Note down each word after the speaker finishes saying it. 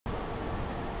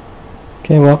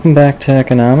Okay, welcome back to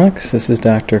economics. This is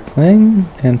Dr. Kling,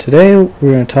 and today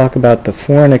we're going to talk about the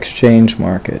foreign exchange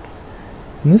market.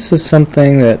 And this is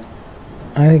something that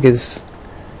I think is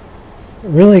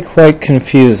really quite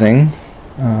confusing.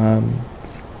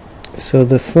 So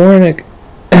the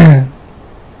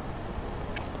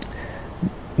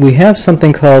we have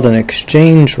something called an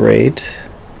exchange rate,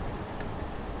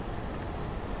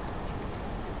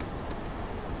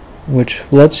 which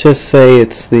let's just say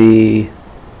it's the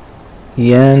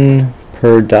yen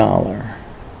per dollar.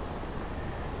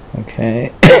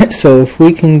 Okay, so if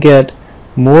we can get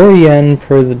more yen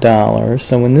per the dollar,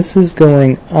 so when this is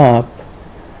going up,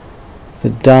 the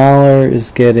dollar is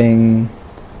getting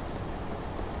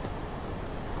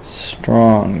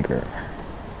stronger.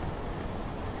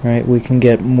 Right? We can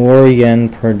get more yen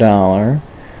per dollar.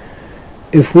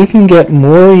 If we can get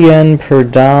more yen per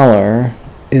dollar,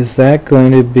 is that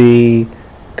going to be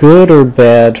good or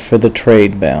bad for the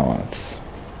trade balance?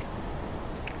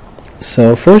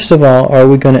 So first of all, are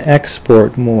we going to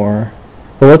export more?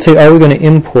 Well, let's say, are we going to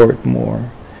import more?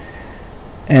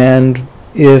 And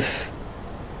if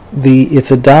the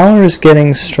dollar is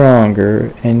getting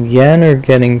stronger and yen are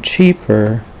getting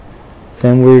cheaper,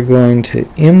 then we're going to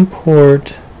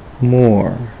import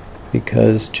more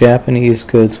because Japanese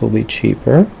goods will be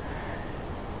cheaper,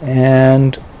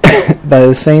 and by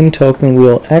the same token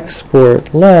we'll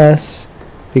export less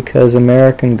because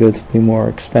American goods will be more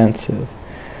expensive.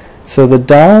 So the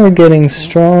dollar getting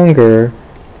stronger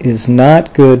is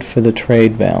not good for the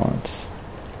trade balance.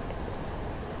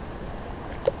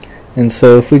 And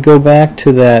so if we go back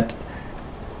to that,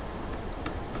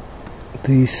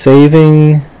 the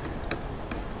saving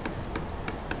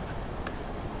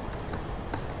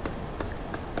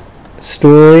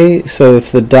story, so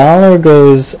if the dollar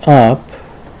goes up,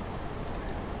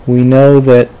 we know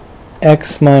that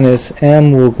x minus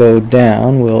m will go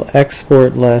down. We'll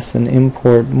export less and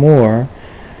import more.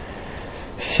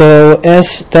 So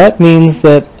that means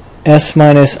that s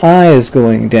minus I is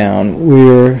going down.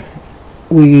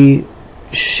 We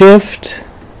shift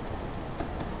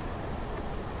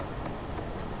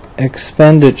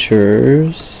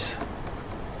expenditures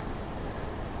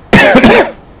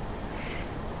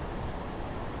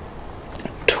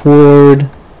toward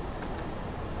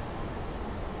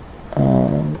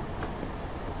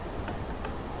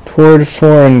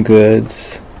foreign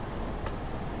goods,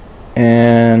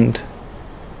 and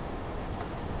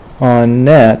on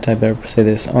net, I better say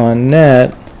this, on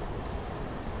net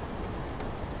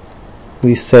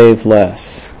we save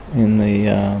less in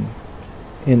the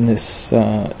in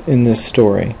this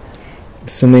story,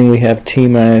 assuming we have t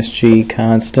minus g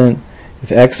constant.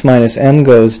 If x minus m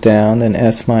goes down, then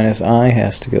s minus I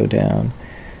has to go down.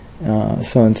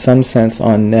 So in some sense,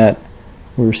 on net,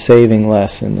 we're saving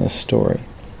less in this story.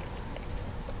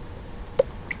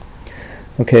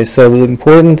 Okay, so the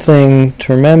important thing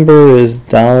to remember is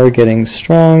dollar getting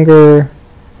stronger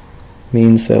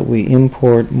means that we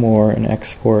import more and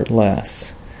export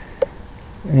less.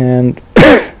 And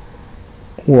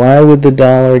why would the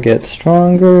dollar get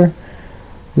stronger?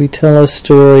 We tell a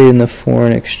story in the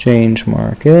foreign exchange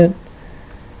market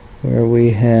where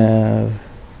we have,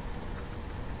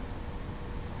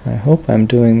 I hope I'm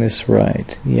doing this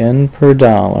right, yen per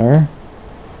dollar,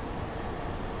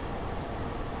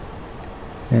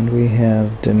 and we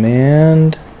have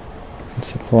demand and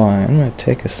supply. I'm going to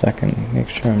take a second and make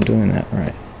sure I'm doing that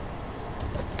right.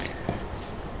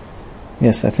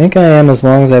 Yes, I think I am, as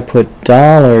long as I put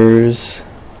dollars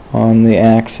on the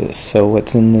axis. So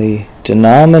what's in the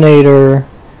denominator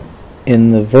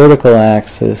in the vertical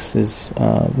axis is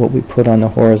what we put on the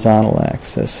horizontal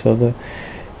axis. So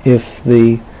if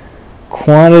the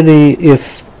quantity,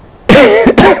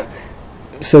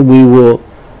 so we're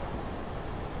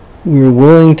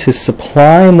willing to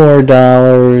supply more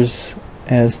dollars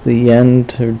as the yen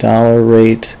to dollar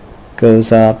rate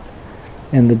goes up,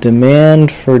 and the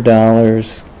demand for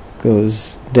dollars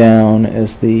goes down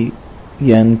as the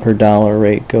yen per dollar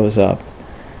rate goes up.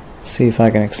 Let's see if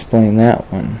I can explain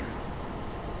that one.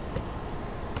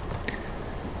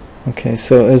 Okay,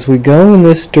 so as we go in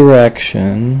this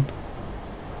direction,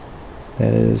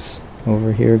 that is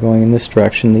over here going in this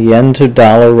direction, the yen to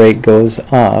dollar rate goes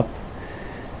up,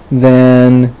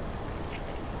 then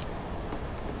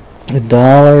the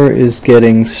dollar is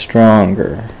getting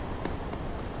stronger.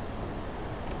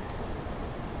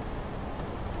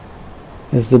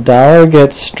 As the dollar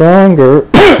gets stronger,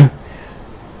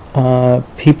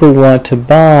 people want to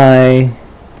buy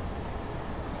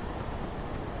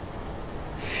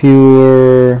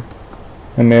fewer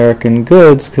American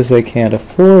goods because they can't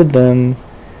afford them,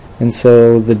 and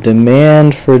so the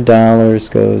demand for dollars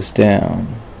goes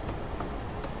down.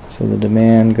 So the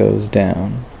demand goes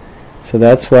down. So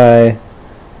that's why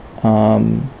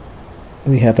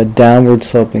we have a downward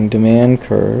sloping demand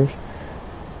curve.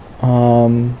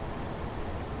 And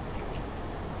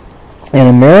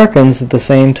Americans at the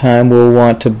same time will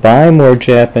want to buy more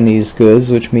Japanese goods,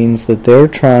 which means that they're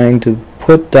trying to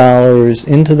put dollars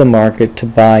into the market to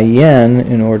buy yen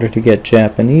in order to get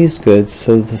Japanese goods,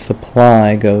 so the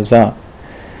supply goes up.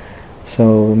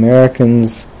 So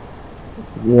Americans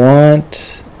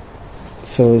want,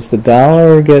 so as the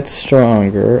dollar gets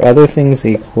stronger, other things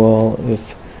equal,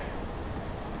 if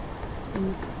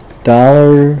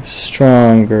dollar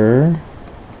stronger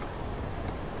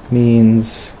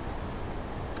means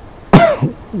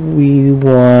we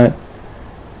want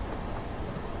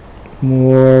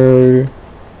more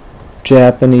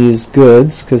Japanese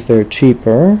goods because they're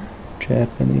cheaper.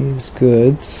 Japanese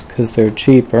goods because they're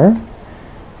cheaper.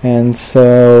 And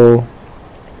so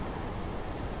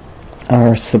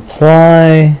our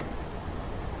supply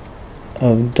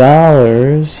of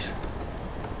dollars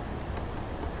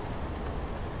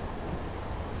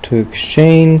to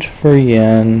exchange for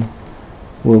yen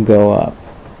will go up.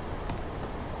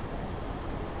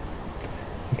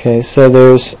 Okay, so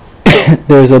there's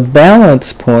there's a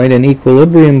balance point, an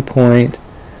equilibrium point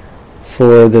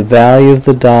for the value of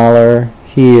the dollar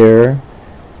here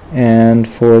and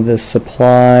for the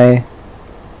supply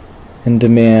and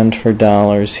demand for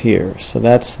dollars here. So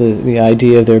that's the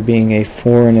idea of there being a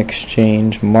foreign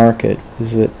exchange market,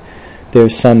 is that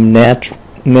there's some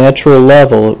natural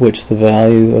level at which the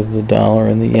value of the dollar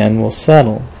and the yen will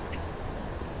settle.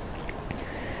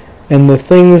 And the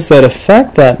things that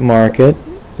affect that market,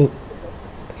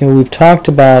 we've talked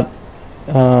about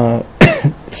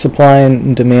supply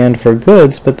and demand for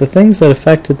goods, but the things that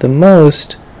affect it the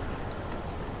most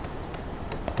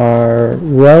are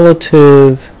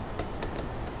relative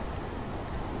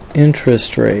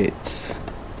interest rates.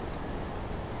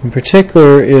 In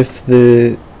particular, if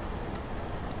the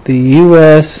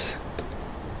U.S.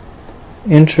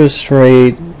 interest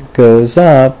rate goes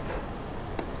up,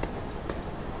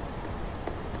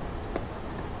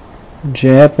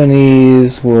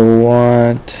 Japanese will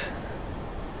want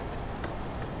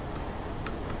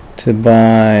to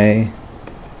buy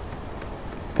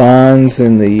bonds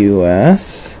in the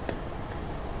U.S.,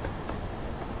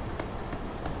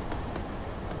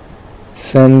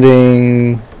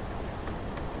 sending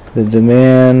the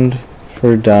demand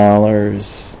for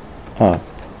dollars up.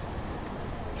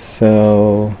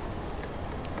 So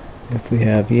if we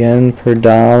have yen per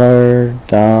dollar,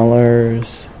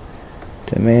 dollars,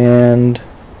 demand,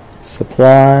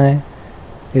 supply,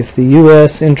 if the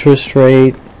U.S. interest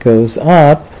rate goes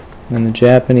up and the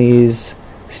Japanese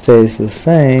stays the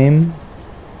same,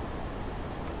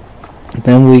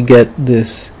 then we get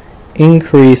this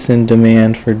increase in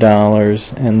demand for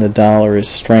dollars and the dollar is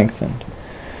strengthened.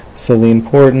 So the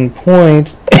important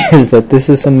point is that this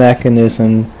is a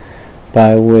mechanism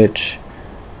by which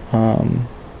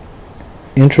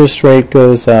interest rate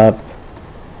goes up,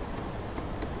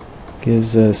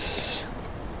 gives us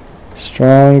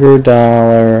stronger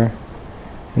dollar,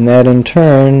 and that in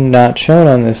turn, not shown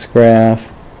on this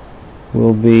graph,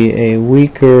 will be a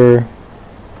weaker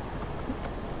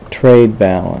trade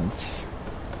balance.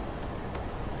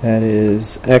 That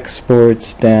is,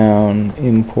 exports down,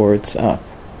 imports up.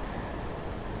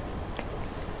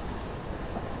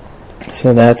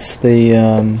 So that's the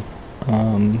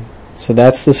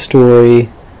story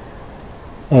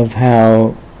of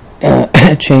how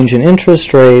change in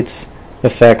interest rates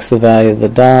affects the value of the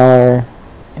dollar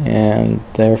and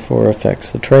therefore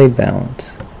affects the trade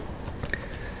balance.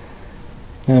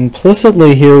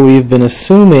 Implicitly here we've been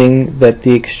assuming that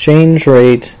the exchange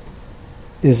rate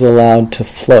is allowed to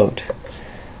float.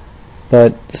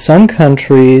 But some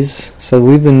countries, so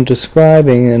we've been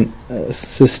describing a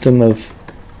system of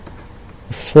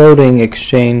floating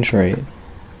exchange rate.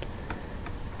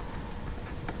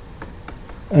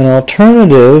 An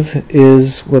alternative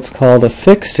is what's called a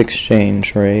fixed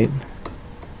exchange rate.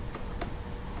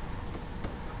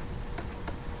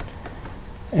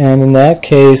 And in that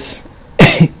case,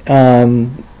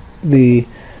 in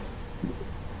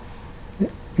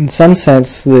some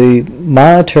sense, the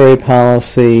monetary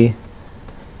policy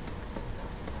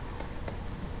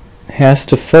has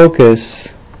to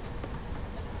focus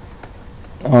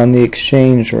on the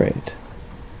exchange rate.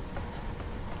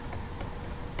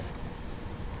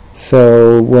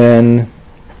 So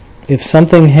if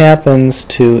something happens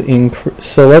to increase,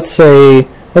 so let's say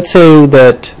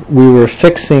that we were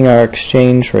fixing our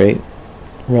exchange rate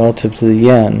relative to the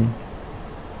yen,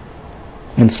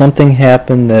 and something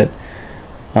happened that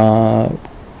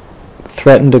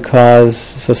threatened to cause,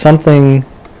 so something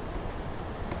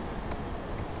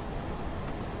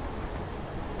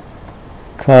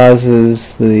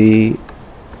causes the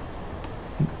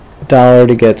dollar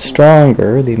to get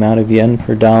stronger, the amount of yen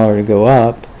per dollar to go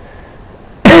up,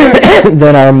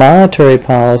 then our monetary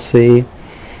policy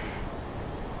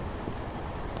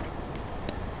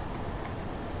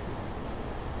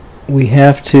we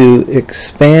have to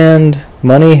expand,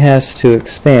 money has to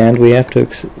expand, we have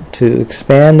to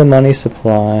expand the money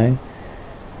supply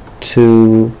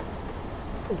to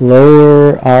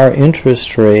lower our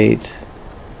interest rate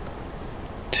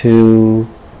to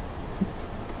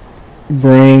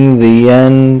bring the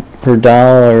yen per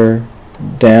dollar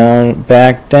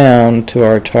back down to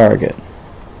our target.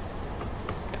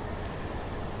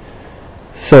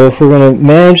 So if we're going to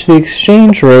manage the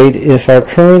exchange rate, if our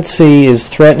currency is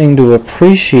threatening to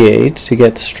appreciate, to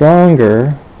get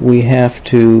stronger, we have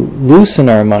to loosen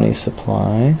our money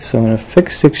supply. So in a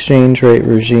fixed exchange rate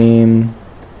regime,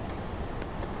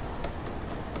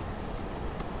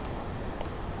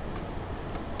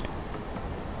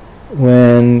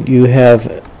 when you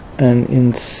have an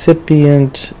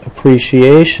incipient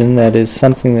appreciation, that is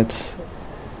something that's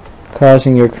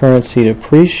causing your currency to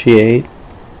appreciate,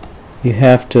 you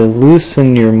have to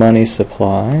loosen your money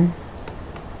supply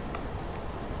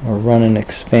or run an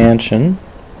expansion.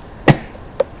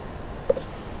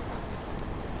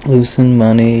 Loosen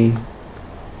money,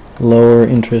 lower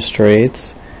interest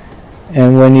rates,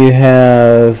 and when you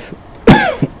have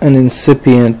an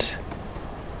incipient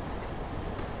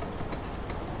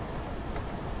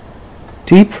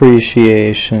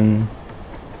depreciation,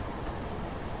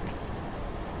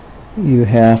 you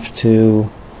have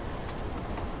to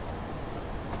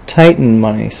tighten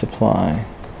money supply,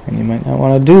 and you might not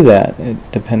want to do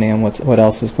that depending on what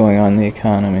else is going on in the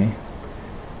economy,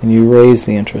 and you raise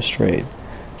the interest rate.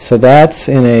 So that's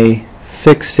in a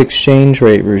fixed exchange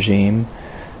rate regime.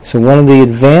 So one of the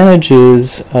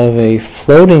advantages of a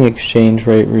floating exchange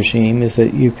rate regime is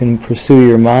that you can pursue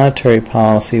your monetary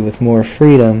policy with more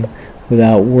freedom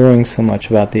without worrying so much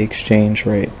about the exchange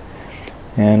rate.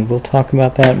 And we'll talk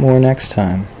about that more next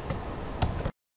time.